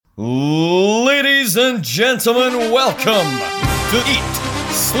Ladies and gentlemen, welcome to Eat,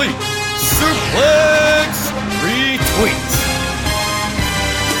 Sleep, Suplex, Retweet.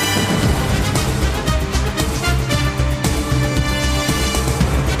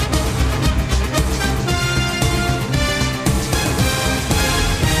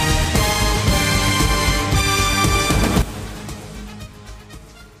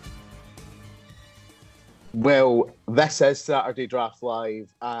 Well, this is Saturday Draft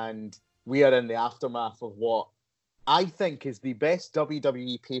Live, and we are in the aftermath of what I think is the best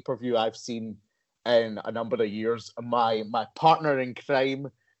WWE pay-per-view I've seen in a number of years. My partner in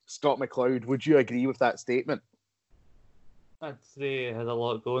crime, Scott McLeod, would you agree with that statement? I'd say it had a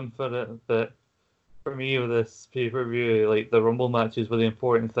lot going for it, but for me with this pay-per-view, like the Rumble matches were the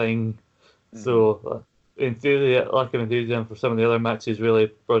important thing. So lack of enthusiasm for some of the other matches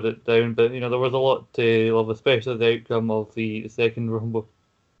really brought it down. But there was a lot to love, especially the outcome of the second Rumble.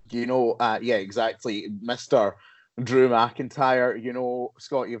 Yeah, exactly, Mr. Drew McIntyre.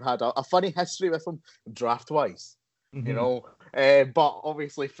 Scott, you've had a funny history with him draft-wise. But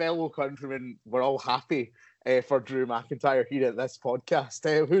obviously, fellow countrymen, we're all happy for Drew McIntyre here at this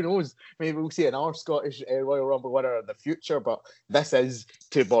podcast. Who knows? Maybe we'll see another Scottish Royal Rumble winner in the future, but this is,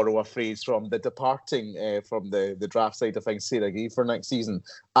 to borrow a phrase from the departing from the draft side of things, Sarah Gee, for next season,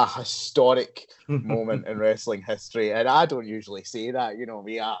 a historic moment in wrestling history. And I don't usually say that,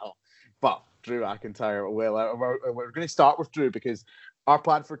 but Drew McIntyre, well, we're going to start with Drew because our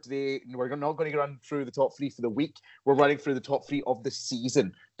plan for today, we're not going to run through the top three for the week. We're running through the top three of the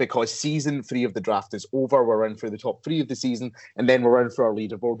season because season 3 of the draft is over. We're running through the top 3 of the season, and then we're running through our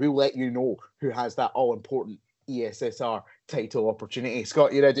leaderboard. We'll let you know who has that all-important ESSR title opportunity.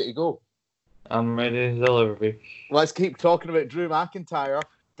 Scott, you ready to go? I'm ready to deliver. Let's keep talking about Drew McIntyre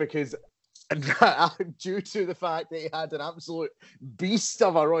because due to the fact that he had an absolute beast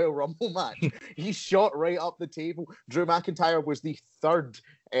of a Royal Rumble match, he shot right up the table. Drew McIntyre was the third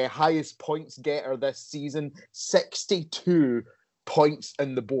highest points getter this season, 62 points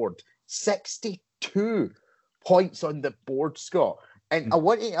on the board. 62 points on the board, Scott. And I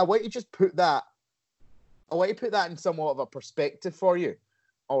want to just put that. I want to put that in somewhat of a perspective for you.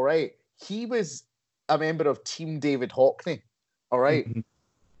 All right, he was a member of Team David Hockney. All right.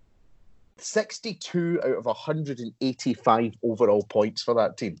 62 out of 185 overall points for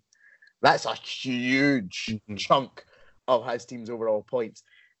that team. That's a huge chunk of his team's overall points.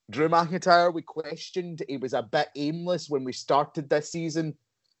 Drew McIntyre, we questioned. He was a bit aimless when we started this season.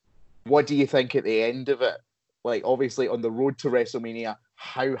 What do you think at the end of it? Like, obviously, on the road to WrestleMania,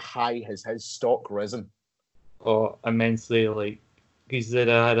 how high has his stock risen? Oh, immensely. Like, he said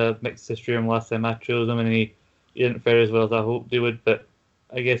I had a mixed history of him last time I chose him, and he didn't fare as well as I hoped he would, but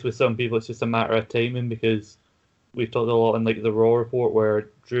I guess with some people it's just a matter of timing because we've talked a lot in like the Raw report where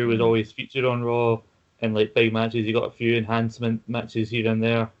Drew was always featured on Raw in like big matches. He got a few enhancement matches here and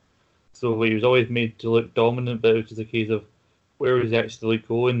there, so he was always made to look dominant. But it was just a case of where was he actually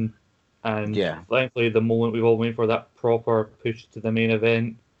going, and thankfully the moment we've all waited for, that proper push to the main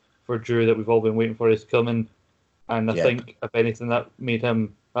event for Drew that we've all been waiting for, is coming. And I think if anything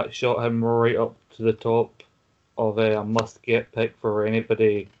that shot him right up to the top of a must-get pick for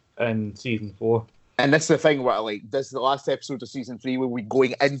anybody in Season 4. And that's the thing, this is the last episode of Season 3, where we're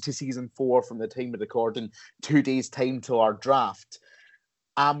going into Season 4 from the time of recording, 2 days' time till our draft.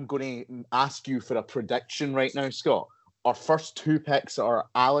 I'm going to ask you for a prediction right now, Scott. Our first 2 picks are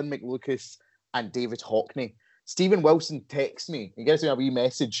Alan McLucas and David Hockney. Stephen Wilson texts me. He gives me a wee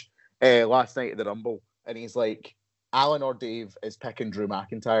message last night at the Rumble, and he's like, Alan or Dave is picking Drew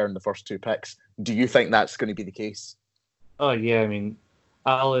McIntyre in the first 2 picks. Do you think that's going to be the case? Oh, yeah. I mean,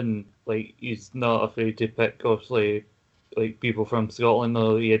 Alan, he's not afraid to pick, obviously, people from Scotland.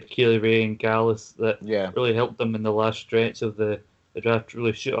 Though he had Kaylee Ray and Gallus that really helped them in the last stretch of the draft to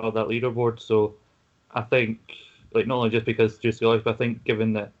really shoot out that leaderboard. So I think, not only just because Drew Scottish, but I think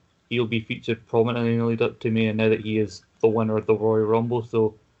given that he'll be featured prominently in the lead up to me, and now that he is the winner of the Royal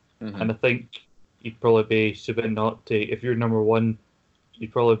Rumble, and I think you'd probably be stupid not to. If you're number 1,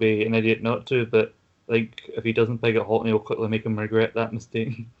 you'd probably be an idiot not to. But I think if he doesn't pick it, Hockney will quickly make him regret that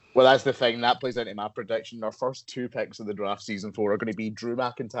mistake. Well, that's the thing. That plays into my prediction. Our first 2 picks of the draft Season 4 are going to be Drew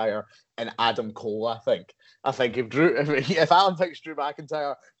McIntyre and Adam Cole, I think. I think if Alan picks Drew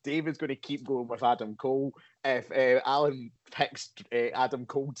McIntyre, David's going to keep going with Adam Cole. If Alan picks Adam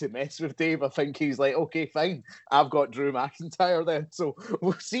Cole to mess with Dave, I think he's like, okay, fine, I've got Drew McIntyre then. So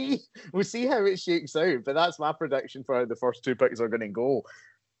we'll see how it shakes out. But that's my prediction for how the first 2 picks are going to go.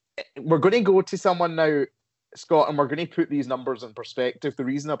 We're going to go to someone now, Scott, and we're going to put these numbers in perspective. The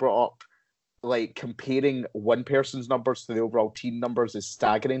reason I brought up like comparing one person's numbers to the overall team numbers is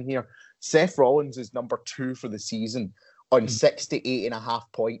staggering here. Seth Rollins is number 2 for the season on 68.5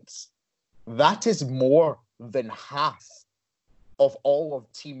 points. That is more than half of all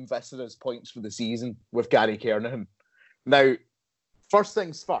of Team Viscera's points for the season with Gary Kernahan. Now, first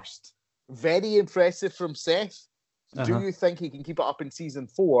things first, very impressive from Seth. Do you think he can keep it up in season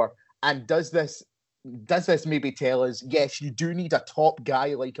 4? And does this maybe tell us, yes, you do need a top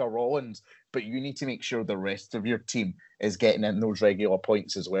guy like a Rollins, but you need to make sure the rest of your team is getting in those regular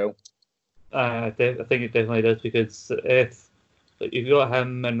points as well? I think it definitely does, because if you've got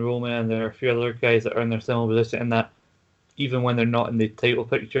him and Roman and there are a few other guys that are in their similar position, and that even when they're not in the title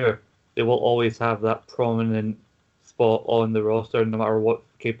picture, they will always have that prominent spot on the roster no matter what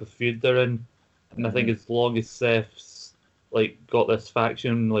type of feud they're in. And I think as long as Seth's got this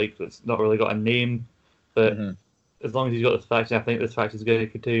faction, it's not really got a name, but as long as he's got this faction, I think this faction is going to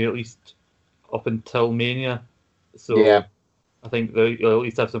continue at least up until Mania. So yeah. I think you'll at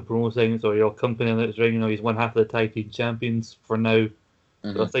least have some promo segments, or your company in this ring. He's one half of the tag team champions for now.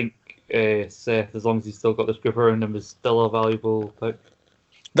 So I think Seth, as long as he's still got this group around him, is still a valuable pick.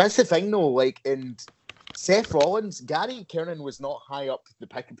 That's the thing, though. In Seth Rollins, Gary Kernan was not high up the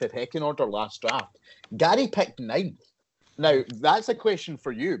pecking order last draft. Gary picked 9th. Now, that's a question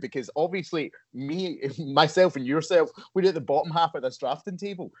for you, because obviously myself and yourself, we're at the bottom half of this drafting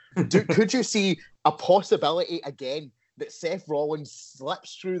table. Could you see a possibility again that Seth Rollins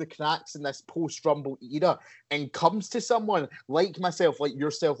slips through the cracks in this post-Rumble era and comes to someone like myself, like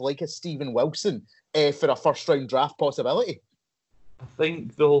yourself, like a Steven Wilson for a first-round draft possibility? I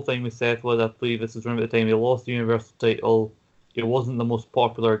think the whole thing with Seth was, I believe this is around the time he lost the Universal title. He wasn't the most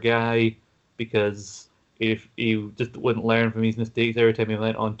popular guy because he just wouldn't learn from his mistakes every time he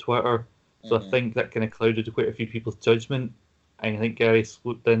went on Twitter. So I think that kind of clouded quite a few people's judgment. And I think Gary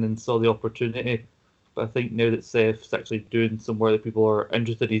swooped in and saw the opportunity. But I think now that Seth's actually doing somewhere that people are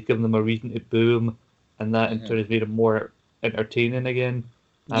interested, he's given them a reason to boom, and that in turn has made him more entertaining again.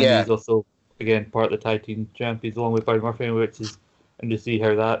 And he's also, again, part of the tag team champions along with Barry Murphy, and to see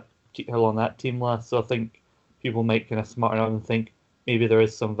how long that team lasts. So I think people might kind of smarten up and think maybe there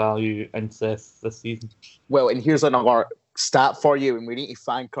is some value in Seth this season. Well, and here's another stat for you, and we need to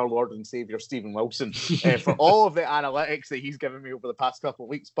thank our Lord and Saviour Steven Wilson for all of the analytics that he's given me over the past couple of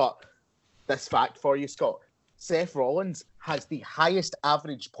weeks. But this fact for you, Scott: Seth Rollins has the highest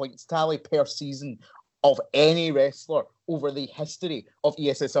average points tally per season of any wrestler over the history of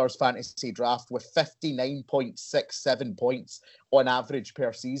ESSR's fantasy draft, with 59.67 points on average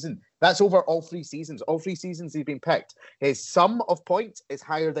per season. That's over all 3 seasons. All 3 seasons he's been picked. His sum of points is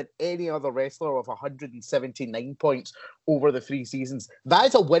higher than any other wrestler, of 179 points over the 3 seasons. That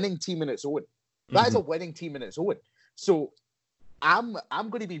is a winning team in its own. That is a winning team in its own. So I'm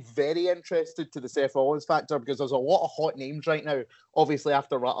going to be very interested to the Seth Rollins factor, because there's a lot of hot names right now. Obviously,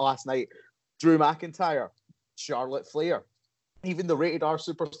 after last night, Drew McIntyre, Charlotte Flair, even the Rated R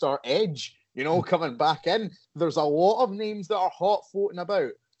superstar Edge, coming back in. There's a lot of names that are hot floating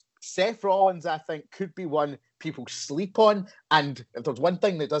about. Seth Rollins, I think, could be one people sleep on. And if there's one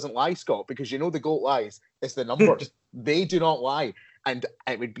thing that doesn't lie, Scott, because the GOAT lies, it's the numbers. They do not lie. And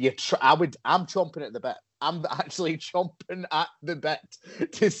it would be I'm chomping at the bit. I'm actually chomping at the bit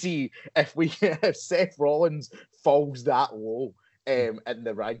to see if Seth Rollins falls that low in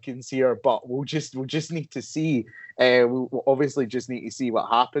the rankings here. But we'll just need to see. We'll obviously just need to see what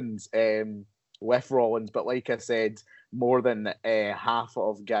happens with Rollins. But like I said, more than half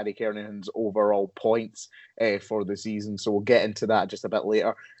of Gary Kernahan's overall points for the season. So we'll get into that just a bit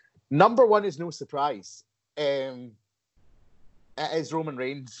later. Number 1 is no surprise. It is Roman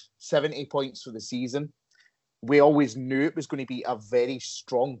Reigns, 70 points for the season. We always knew it was going to be a very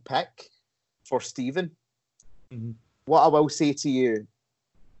strong pick for Steven. What I will say to you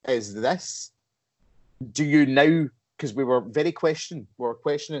is this. Do you now, because we were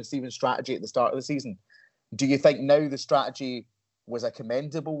questioning Steven's strategy at the start of the season, do you think now the strategy was a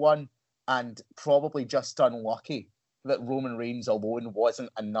commendable one and probably just unlucky that Roman Reigns alone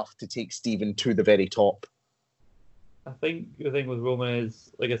wasn't enough to take Steven to the very top? I think the thing with Roman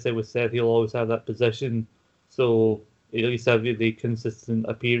is, like I said with Seth, he'll always have that position, so he'll at least have the consistent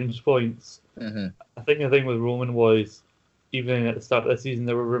appearance points. I think the thing with Roman was, even at the start of the season,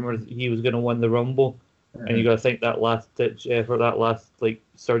 there were rumours that he was going to win the Rumble, and you got to think that last-ditch effort, that last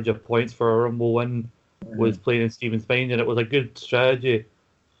surge of points for a Rumble win was playing in Steven's mind, and it was a good strategy,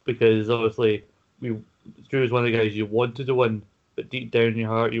 because obviously Drew was one of the guys you wanted to win, but deep down in your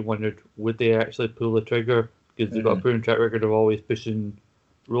heart you wondered, would they actually pull the trigger? Because they've got a proven track record of always pushing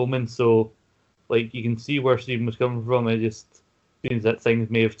Roman. So, you can see where Steven was coming from. seems that things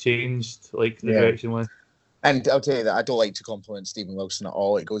may have changed, like the Yeah. direction was. And I'll tell you that I don't like to compliment Stephen Wilson at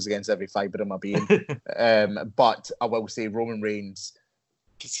all. It goes against every fibre of my being. But I will say Roman Reigns,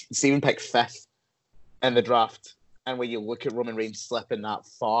 Stephen picked 5th in the draft. And when you look at Roman Reigns slipping that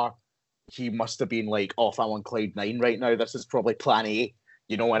far, he must have been like, off, I'm on cloud 9 right now. This is probably plan A.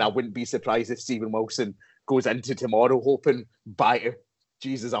 You know, and I wouldn't be surprised if Stephen Wilson goes into tomorrow hoping,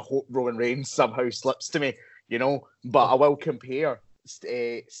 Jesus, I hope Roman Reigns somehow slips to me, you know. But I will compare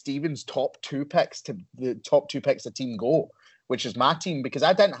Stephen's top 2 picks to the top 2 picks of Team Go, which is my team, because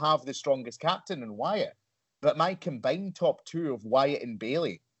I didn't have the strongest captain in Wyatt. But my combined top 2 of Wyatt and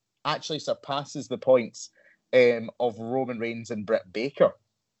Bailey actually surpasses the points of Roman Reigns and Britt Baker,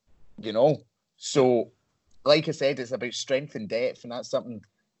 you know. So, like I said, it's about strength and depth, and that's something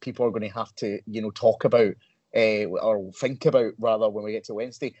people are going to have to, you know, talk about or think about rather when we get to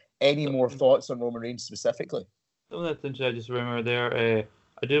Wednesday. Any more thoughts on Roman Reigns specifically? Oh, that's interesting. I just remember there.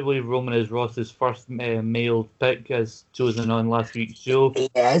 I do believe Roman is Ross's first male pick, as chosen on last week's show. He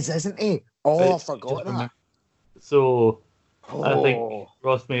is, isn't he? Oh, I forgot that. So, I think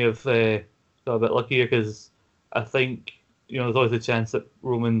Ross may have got a bit luckier, because I think, you know, there's always a chance that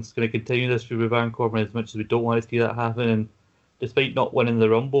Roman's going to continue this feud with Baron Corbin, as much as we don't want to see that happen. And despite not winning the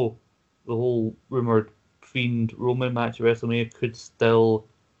Rumble, the whole rumoured Fiend Roman match at WrestleMania could still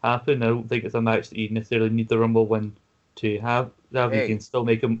happen. I don't think it's a match that you necessarily need the Rumble win to have. You can still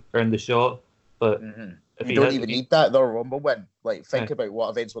make him earn the shot, but if you don't even need that, the Rumble win. Like, think about what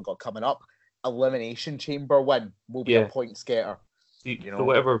events we've got coming up. Elimination Chamber win will be a point getter. You know? So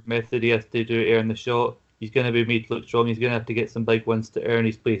whatever method he has to do to earn the shot, he's going to be made to look strong. He's going to have to get some big wins to earn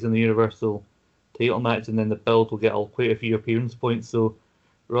his place in the Universal title match, and then the build will get quite a few appearance points. So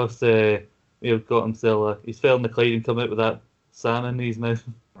Ross may have got himself he's fell in the Clyde and come out with that salmon in his mouth.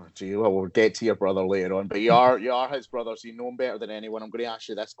 Oh, gee, well, we'll get to your brother later on, but you are his brother, so you know him better than anyone. I'm going to ask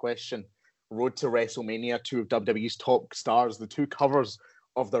you this question. Road to WrestleMania, 2 of WWE's top stars, the 2 covers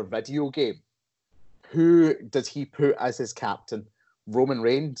of their video game. Who does he put as his captain? Roman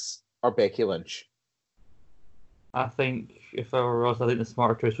Reigns or Becky Lynch? I think if I were Ross, I think the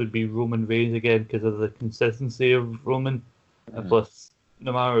smarter choice would be Roman Reigns again, because of the consistency of Roman. And plus,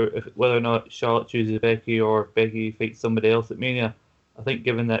 no matter whether or not Charlotte chooses Becky or Becky fights somebody else at Mania, I think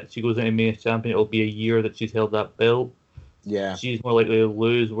given that she goes into Mania champion, it'll be a year that she's held that belt. Yeah. She's more likely to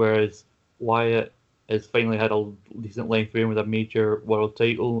lose, whereas Wyatt has finally had a decent length reign with a major world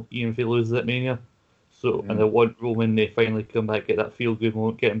title, even if he loses at Mania. So, and they want Roman to finally come back, get that feel-good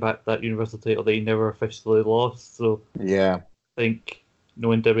moment, getting back that Universal title that he never officially lost. So, yeah, I think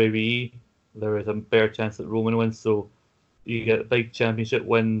knowing WWE, there is a better chance that Roman wins. So, you get a big championship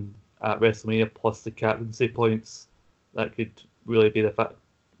win at WrestleMania plus the captaincy points. That could really be the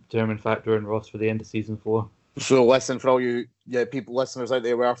determining factor in Ross for the end of season 4. So, listen, for all you people, listeners out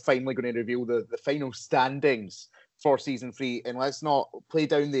there, we are finally going to reveal the final standings for season 3, and let's not play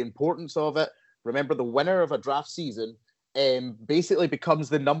down the importance of it. Remember, the winner of a draft season basically becomes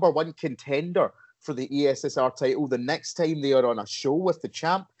the number 1 contender for the ESSR title the next time they are on a show with the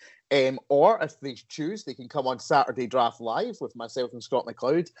champ. Or if they choose, they can come on Saturday Draft Live with myself and Scott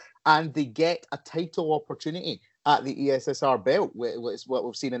McLeod, and they get a title opportunity at the ESSR belt. It's what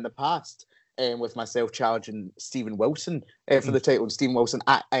we've seen in the past with myself challenging Stephen Wilson for the title, and Stephen Wilson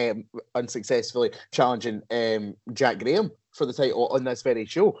unsuccessfully challenging Jack Graham for the title on this very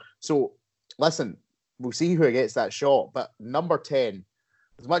show. So, listen, we'll see who gets that shot. But number 10,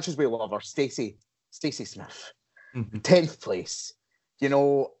 as much as we love her, Stacey Smith, 10th place. You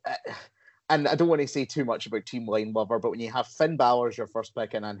know, and I don't want to say too much about Team Line Lover, but when you have Finn Balor as your first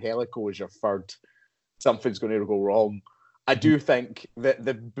pick and Angelico as your third, something's going to go wrong. I do think that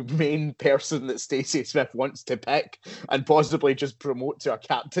the main person that Stacey Smith wants to pick and possibly just promote to a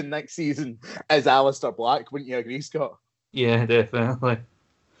captain next season is Aleister Black. Wouldn't you agree, Scott? Yeah, definitely.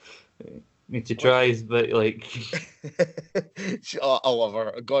 Need to try, but like... I love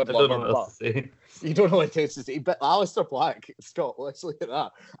her. God love her. But you don't know what it is to say. But Aleister Black, Scott, let's look at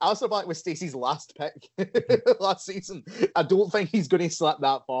that. Aleister Black was Stacey's last pick last season. I don't think he's going to slip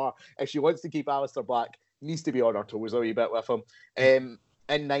that far. If she wants to keep Aleister Black, he needs to be on her toes a wee bit with him. In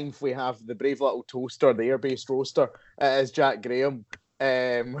 9th, we have the brave little toaster, the air-based roaster, is Jack Graham.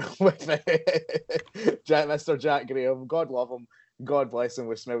 With Mr. Jack Graham. God love him. God bless him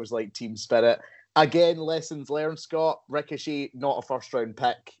with smells like team spirit. Again, lessons learned, Scott. Ricochet, not a first-round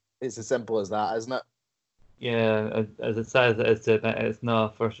pick. It's as simple as that, isn't it? Yeah, as it says, it's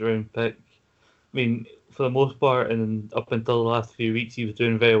not a first-round pick. I mean, for the most part, and up until the last few weeks, he was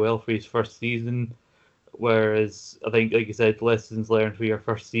doing very well for his first season. Whereas, I think, like you said, lessons learned for your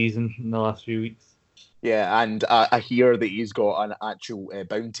first season in the last few weeks. Yeah, and I hear that he's got an actual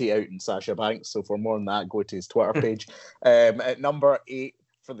bounty out in Sasha Banks. So for more on that, go to his Twitter page. At number 8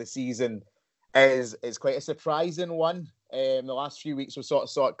 for the season is quite a surprising one. The last few weeks we sort of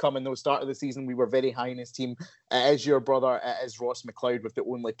saw it coming. The start of the season, we were very high in his team. It is your brother. It is Ross McLeod with the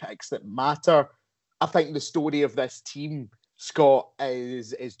only picks that matter. I think the story of this team, Scott,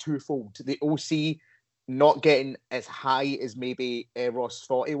 is twofold. The OC not getting as high as maybe Ross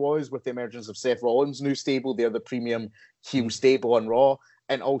thought he was with the emergence of Seth Rollins' new stable. They're the premium heel stable on Raw.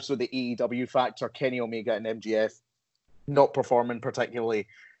 And also the AEW factor, Kenny Omega and MJF not performing particularly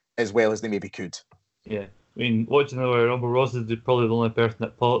as well as they maybe could. Yeah. I mean, watching the Royal Rumble, Ross is probably the only person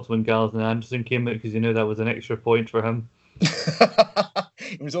that popped when Gallows and Anderson came out because you knew that was an extra point for him.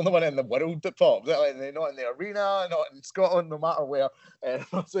 He was the only one in the world that popped. Not in the arena, not in Scotland, no matter where.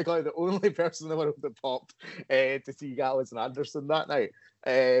 Basically, the only person in the world that popped to see Gallows and Anderson that night.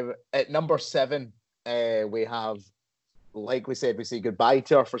 At number 7, we have, like we said, we say goodbye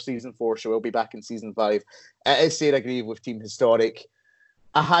to her for season 4. She will be back in season 5. It is Sarah Grieve with Team Historic.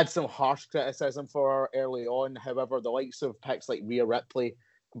 I had some harsh criticism for her early on. However, the likes of picks like Rhea Ripley,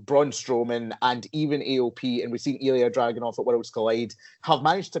 Braun Strowman, and even AOP, and we've seen Ilya Dragunov at Worlds Collide, have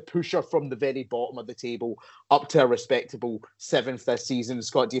managed to push her from the very bottom of the table up to a respectable 7th this season.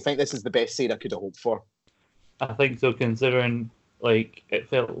 Scott, do you think this is the best Sarah could have hoped for? I think so, considering like it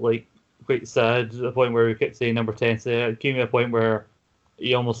felt like quite sad at the point where we kept saying number 10. So it came to a point where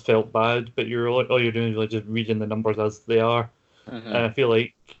you almost felt bad, but all you're doing is like just reading the numbers as they are. Mm-hmm. And I feel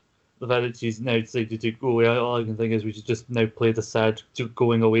like the fact that she's now decided to go away, all I can think is we should just now play the sad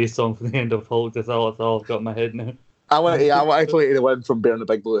going away song from the end of Hulk. That's all I've got in my head now. I want to play the one from Bear in the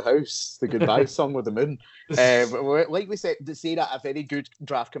Big Blue House, the goodbye song with the moon. Like we said, Sarah, a very good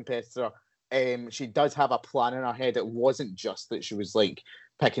draft competitor. She does have a plan in her head. It wasn't just that she was like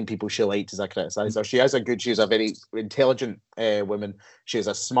picking people she liked as I criticise her. She's a very intelligent woman. She's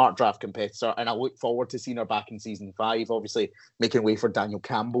a smart draft competitor, and I look forward to seeing her back in season 5. Obviously, making way for Daniel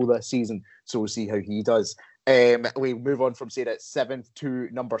Campbell this season, so we'll see how he does. We move on from Sarah at 7th to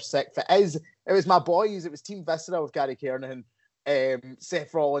number 6. It was my boys. It was Team Viscera with Gary Kernahan.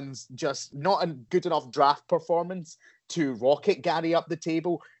 Seth Rollins just not a good enough draft performance to rocket Gary up the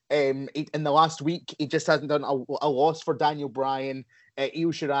table. In the last week, he just hasn't done a loss for Daniel Bryan.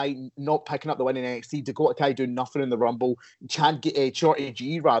 Io Shirai not picking up the win in NXT. Dakota Kai doing nothing in the Rumble. Shorty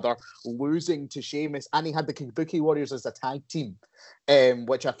G losing to Sheamus, and he had the Kabuki Warriors as a tag team,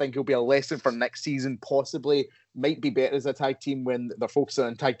 which I think will be a lesson for next season. Possibly might be better as a tag team when they're focusing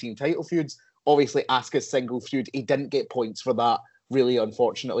on tag team title feuds. Obviously, Asuka's single feud, he didn't get points for that, really,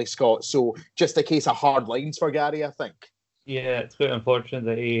 unfortunately, Scott. So just a case of hard lines for Gary, I think. Yeah, it's quite unfortunate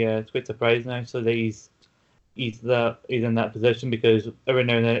that it's quite surprised now. So that he's in that position, because every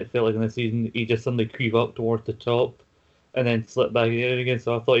now and then it felt like in the season he just suddenly creep up towards the top and then slip back in again.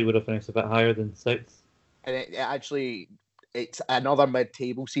 So I thought he would have finished a bit higher than 6th. And it's another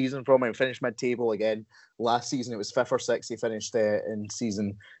mid-table season for him. He finished mid-table again. Last season it was 5th or 6th. He finished in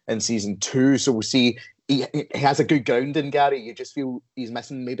season 2. So we'll see. He has a good ground in Gary. You just feel he's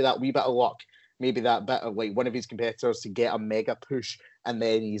missing maybe that wee bit of luck. Maybe that bit of like one of his competitors to get a mega push, and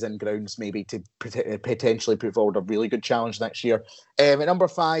then he's in grounds maybe to potentially put forward a really good challenge next year. At number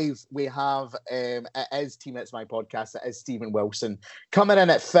 5, we have it is Team It's My Podcast. It is Stephen Wilson coming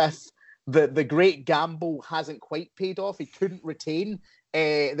in at 5th. The great gamble hasn't quite paid off. He couldn't retain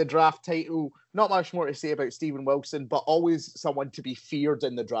the draft title. Not much more to say about Stephen Wilson, but always someone to be feared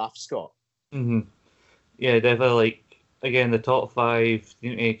in the draft, Scott. Mm-hmm. Yeah, definitely. Again, the top 5,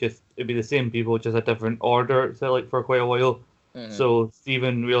 it'd be the same people, just a different order, so like for quite a while. Mm-hmm. So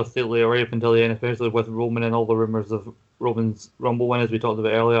Stephen, realistically, right up until the end, especially with Roman and all the rumours of Roman's Rumble win, as we talked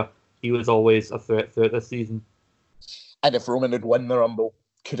about earlier, he was always a threat throughout this season. And if Roman had won the Rumble,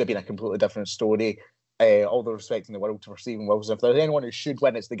 could have been a completely different story. All the respect in the world for Stephen Wilson. If there's anyone who should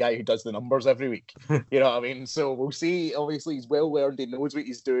win, it's the guy who does the numbers every week. You know what I mean? So we'll see. Obviously, he's well learned. He knows what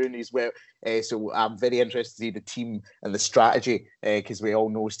he's doing. He's well. So I'm very interested to see the team and the strategy, because we all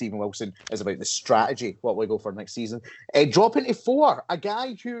know Stephen Wilson is about the strategy, what we go for next season. Dropping to 4, a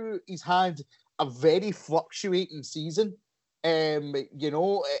guy who he's had a very fluctuating season.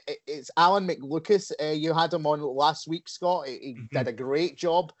 It's Alan McLucas. You had him on last week, Scott. He did a great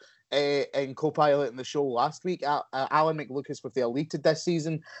job in co-piloting the show last week. Alan McLucas with the Elite this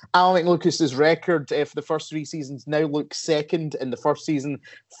season. Alan McLucas's record for the first 3 seasons now looks 2nd in the first season,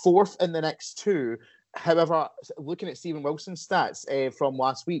 4th in the next 2. However, looking at Stephen Wilson's stats from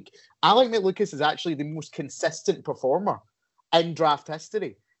last week, Alan McLucas is actually the most consistent performer in draft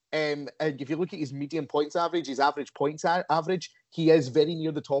history. And if you look at his median points average, his average points average, he is very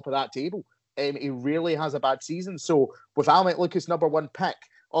near the top of that table. he really has a bad season. So with Almec Lucas number 1 pick,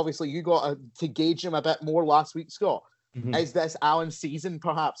 obviously you got to gauge him a bit more last week, Scott. Mm-hmm. Is this Alan's season,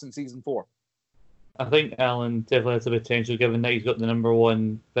 perhaps, in season 4? I think Alan definitely has the potential, given that he's got the number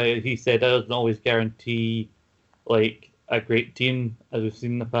 1. But he said that doesn't always guarantee like a great team, as we've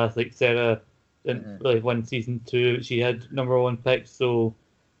seen in the past. Like Sarah didn't really win season 2; she had number 1 picks. So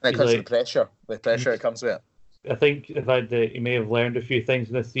and it comes with the pressure it comes with it. I think the fact that he may have learned a few things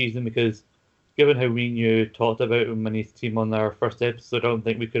this season, because given how me and you talked about him and his team on our first episode, I don't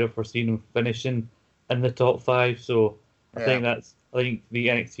think we could have foreseen him finishing in the top 5. So I think the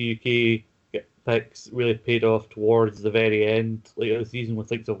NXT UK picks really paid off towards the very end, like the season,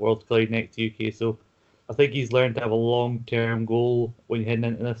 with like the World Collide NXT UK. So I think he's learned to have a long-term goal when heading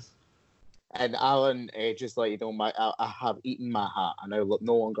into this. And Alan, just let you know, I have eaten my hat. I now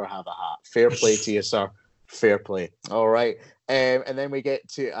no longer have a hat. Fair play to you, sir. Fair play. All right. And then we get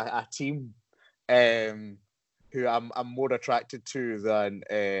to a team who I'm more attracted to than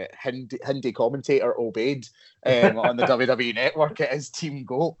Hindi commentator Obaid on the WWE Network. It is Team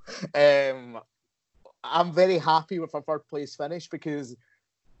Go. I'm very happy with our third place finish because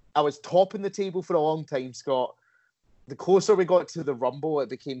I was topping the table for a long time, Scott. The closer we got to the Rumble, it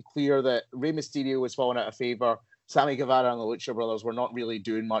became clear that Rey Mysterio was falling out of favour. Sammy Guevara and the Lucha Brothers were not really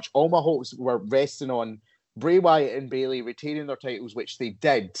doing much. All my hopes were resting on Bray Wyatt and Bayley retaining their titles, which they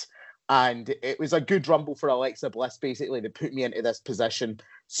did. And it was a good Rumble for Alexa Bliss, basically, to put me into this position.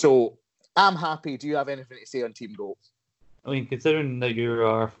 So I'm happy. Do you have anything to say on Team Go? I mean, considering that you're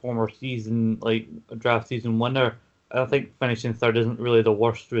our former season, like draft season winner, I think finishing third isn't really the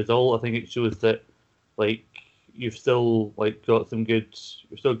worst result. I think it shows that, like, you've still like got some good.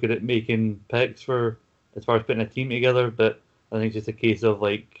 You're still good at making picks for as far as putting a team together. But I think it's just a case of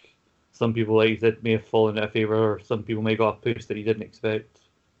like some people, like you said, may have fallen out of favour, or some people may got a push that you didn't expect.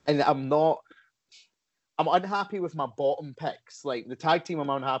 And I'm unhappy with my bottom picks. Like the tag team, I'm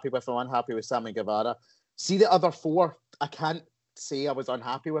unhappy with. I'm unhappy with Sammy Guevara. See the other 4, I can't say I was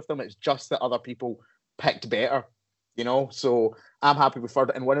unhappy with them. It's just that other people picked better, you know. So I'm happy with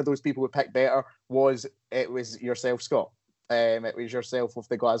third. And one of those people who picked better was yourself, Scott. It was yourself with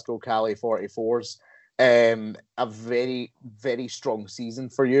the Glasgow Cali 44s. A very, very strong season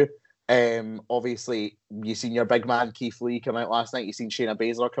for you. Obviously, you seen your big man Keith Lee come out last night. You seen Shayna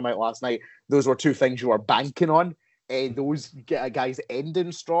Baszler come out last night. Those were 2 things you were banking on. Those guys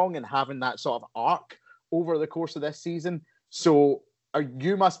ending strong and having that sort of arc over the course of this season. So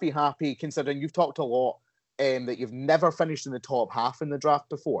you must be happy, considering you've talked a lot that you've never finished in the top half in the draft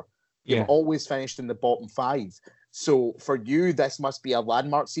before. You've always finished in the bottom 5. So for you, this must be a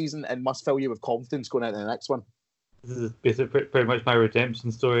landmark season and must fill you with confidence going into the next one. This is basically pretty much my redemption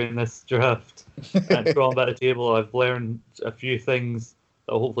story in this draft. And going back to the table, I've learned a few things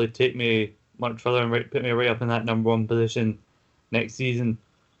that will hopefully take me much further and put me right up in that number 1 position next season.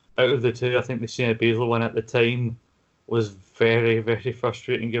 Out of the 2, I think the Shayna Baszler one at the time was very, very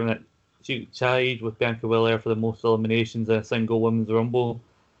frustrating, given that she tied with Bianca Belair for the most eliminations in a single women's rumble,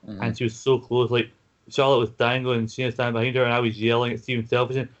 and she was so close. Like Charlotte was dangling and Shayna standing behind her, and I was yelling at Steven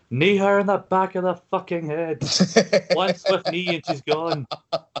Television, "Knee her in the back of the fucking head!" One swift knee and she's gone.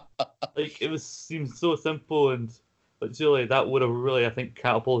 Like seemed so simple, but surely that would have really, I think,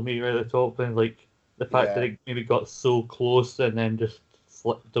 catapulted me right at the top. And like the fact that it maybe got so close and then just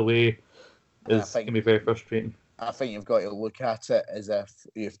slipped away can be very frustrating. I think you've got to look at it as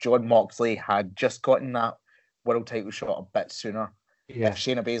if Jon Moxley had just gotten that world title shot a bit sooner. Yeah. If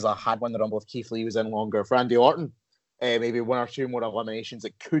Shayna Baszler had won the Rumble, if Keith Lee was in longer, if Randy Orton, maybe 1 or 2 more eliminations,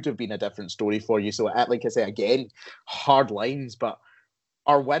 it could have been a different story for you. So, like I say, again, hard lines, but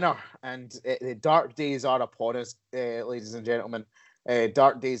our winner, and the dark days are upon us, ladies and gentlemen.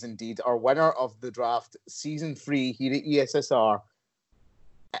 Dark days indeed. Our winner of the draft, season 3 here at ESSR,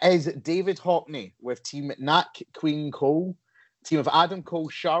 is David Hockney with Team Nat Queen Cole, team of Adam Cole,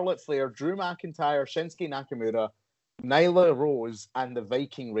 Charlotte Flair, Drew McIntyre, Shinsuke Nakamura, Nyla Rose, and the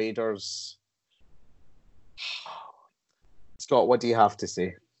Viking Raiders. Scott, what do you have to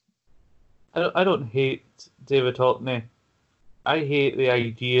say? I don't hate David Hockney. I hate the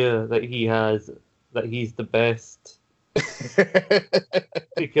idea that he's the best.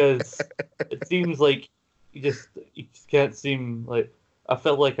 Because it seems like you just can't seem like. I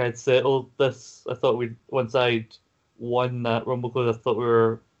felt like I'd settled this. I thought once I'd won that Rumble Close, I thought we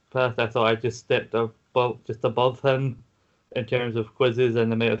were past. I thought I just stepped above him in terms of quizzes and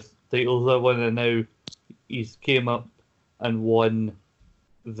the amount of titles I won, and now he's came up and won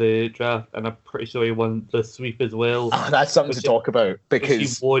the draft, and I'm pretty sure he won the sweep as well. Oh, that's something to talk about,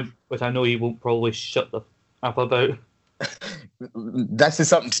 because which I know he won't probably shut the up about. This is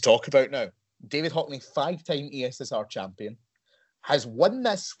something to talk about now. David Hockney, 5-time ESSR champion, has won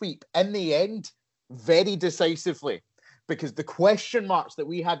this sweep in the end very decisively, because the question marks that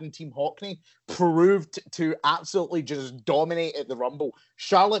we had in Team Hockney proved to absolutely just dominate at the Rumble.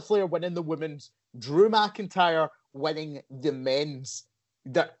 Charlotte Flair winning the women's, Drew McIntyre winning the men's.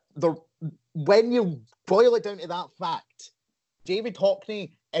 When you boil it down to that fact, David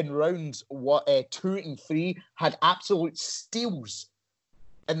Hockney in rounds 2 and 3 had absolute steals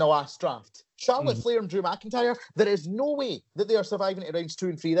in the last draft. Charlotte Flair and Drew McIntyre, there is no way that they are surviving to rounds 2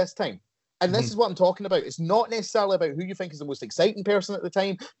 and 3 this time. And this is what I'm talking about. It's not necessarily about who you think is the most exciting person at the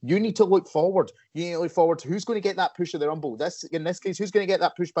time. You need to look forward. You need to look forward to who's going to get that push at the Rumble. In this case, who's going to get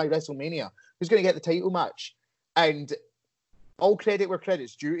that push by WrestleMania? Who's going to get the title match? And all credit where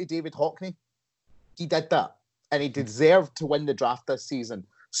credit's due to David Hockney. He did that. And he deserved to win the draft this season.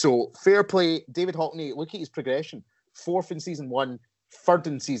 So, fair play. David Hockney, look at his progression. 4th in Season 1, 3rd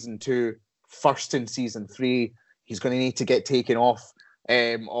in Season 2, 1st in Season 3. He's going to need to get taken off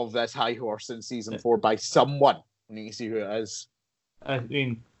of this high horse in Season 4 by someone. We need to see who it is. I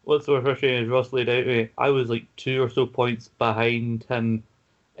mean, what's so frustrating is Ross laid out me. I was like 2 or so points behind him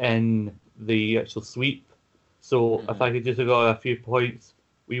in the actual sweep. So if I could just have got a few points,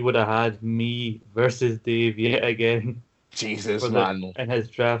 we would have had me versus Dave yet again. Jesus, man. In his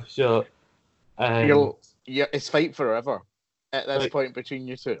draft shot. It's fight forever at this point between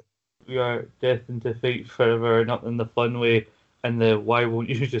you two. We are destined to fight forever, not in the fun way, and the why won't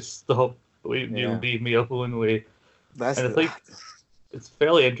you just stop? You leave me alone way. I think it's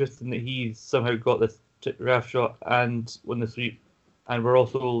fairly interesting that he's somehow got this draft shot and won the sweep, and we're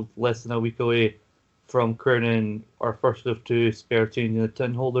also less than a week away from crowning our first of 2 spare changing the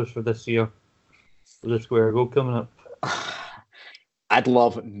tin holders for this year. With the Square Go coming up. I'd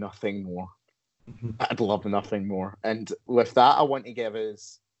love nothing more. I'd love nothing more. And with that, I want to give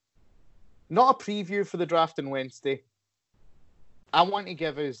us not a preview for the draft on Wednesday. I want to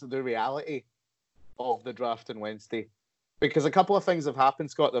give us the reality of the draft on Wednesday. Because a couple of things have happened,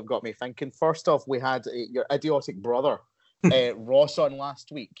 Scott, that have got me thinking. First off, we had your idiotic brother, Ross, on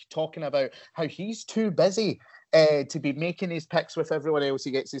last week, talking about how he's too busy to be making his picks with everyone else.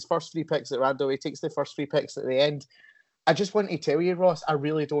 He gets his first 3 picks at random. He takes the first 3 picks at the end. I just want to tell you, Ross, I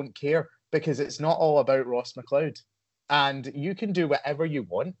really don't care, because it's not all about Ross McLeod. And you can do whatever you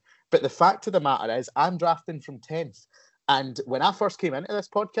want. But the fact of the matter is, I'm drafting from 10th. And when I first came into this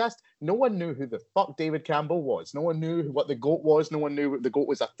podcast, no one knew who the fuck David Campbell was. No one knew what the GOAT was. No one knew the GOAT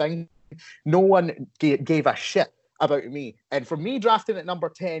was a thing. No one gave a shit about me. And for me drafting at number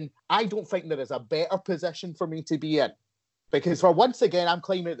 10, I don't think there is a better position for me to be in. Because for once again, I'm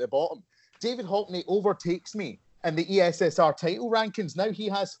climbing at the bottom. David Hockney overtakes me in the ESSR title rankings. Now he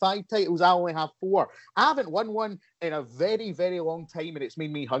has 5 titles. I only have 4. I haven't won one in a very, very long time, and it's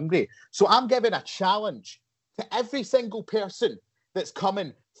made me hungry. So I'm giving a challenge to every single person that's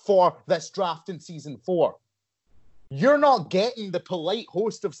coming for this draft in Season 4. You're not getting the polite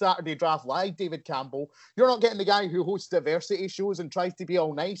host of Saturday Draft Live, David Campbell. You're not getting the guy who hosts diversity shows and tries to be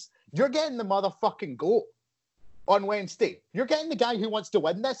all nice. You're getting the motherfucking GOAT on Wednesday. You're getting the guy who wants to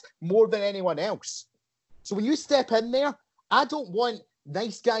win this more than anyone else. So when you step in there, I don't want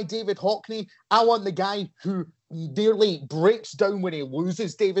nice guy David Hockney. I want the guy who nearly breaks down when he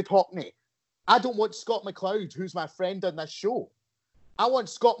loses, David Hockney. I don't want Scott McLeod, who's my friend on this show. I want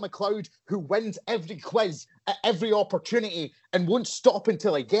Scott McLeod, who wins every quiz at every opportunity and won't stop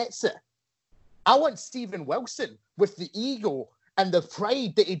until he gets it. I want Stephen Wilson with the ego and the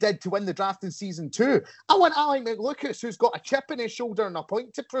pride that he did to win the draft in Season 2. I want Alec McLucas, who's got a chip in his shoulder and a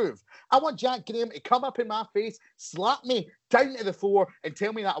point to prove. I want Jack Graham to come up in my face, slap me down to the floor, and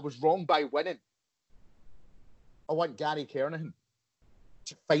tell me that I was wrong by winning. I want Gary Kernahan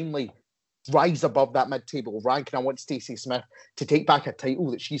to finally rise above that mid-table rank, and I want Stacey Smith to take back a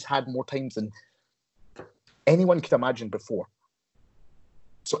title that she's had more times than anyone could imagine before.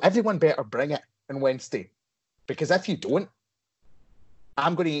 So everyone better bring it on Wednesday, because if you don't,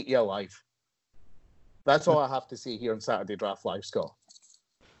 I'm going to eat you alive. That's all I have to say here on Saturday Draft Live, Scott.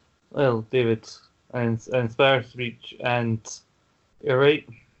 Well, David, and inspired speech, and you're right.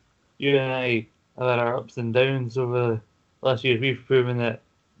 You and I have had our ups and downs over the last year. We've proven that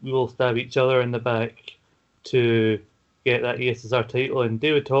we will stab each other in the back to get that ESSR title. And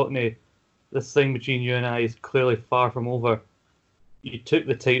David Hockney, this thing between you and I is clearly far from over. You took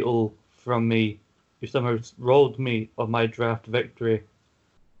the title from me. You somehow robbed me of my draft victory.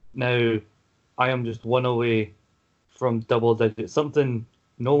 Now, I am just 1 away from double digits. Something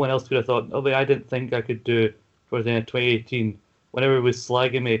no one else could have thought. Although I didn't think I could do towards the end of 2018. Whenever he was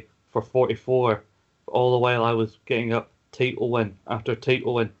slagging me for 44, all the while I was getting up title win after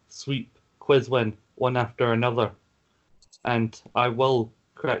title win, sweep quiz win one after another. And I will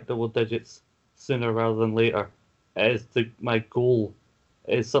crack double digits sooner rather than later. It is my goal.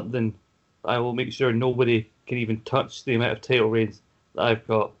 It is something I will make sure nobody can even touch the amount of title reigns that I've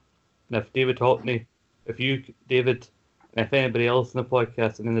got. And if David Hockney, if you, David, and if anybody else in the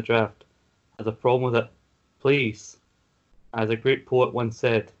podcast and in the draft has a problem with it, please, as a great poet once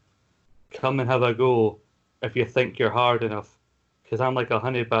said, come and have a go if you think you're hard enough. Because I'm like a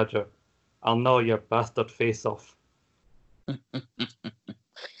honey badger. I'll gnaw your bastard face off.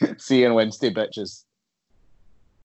 See you on Wednesday, bitches.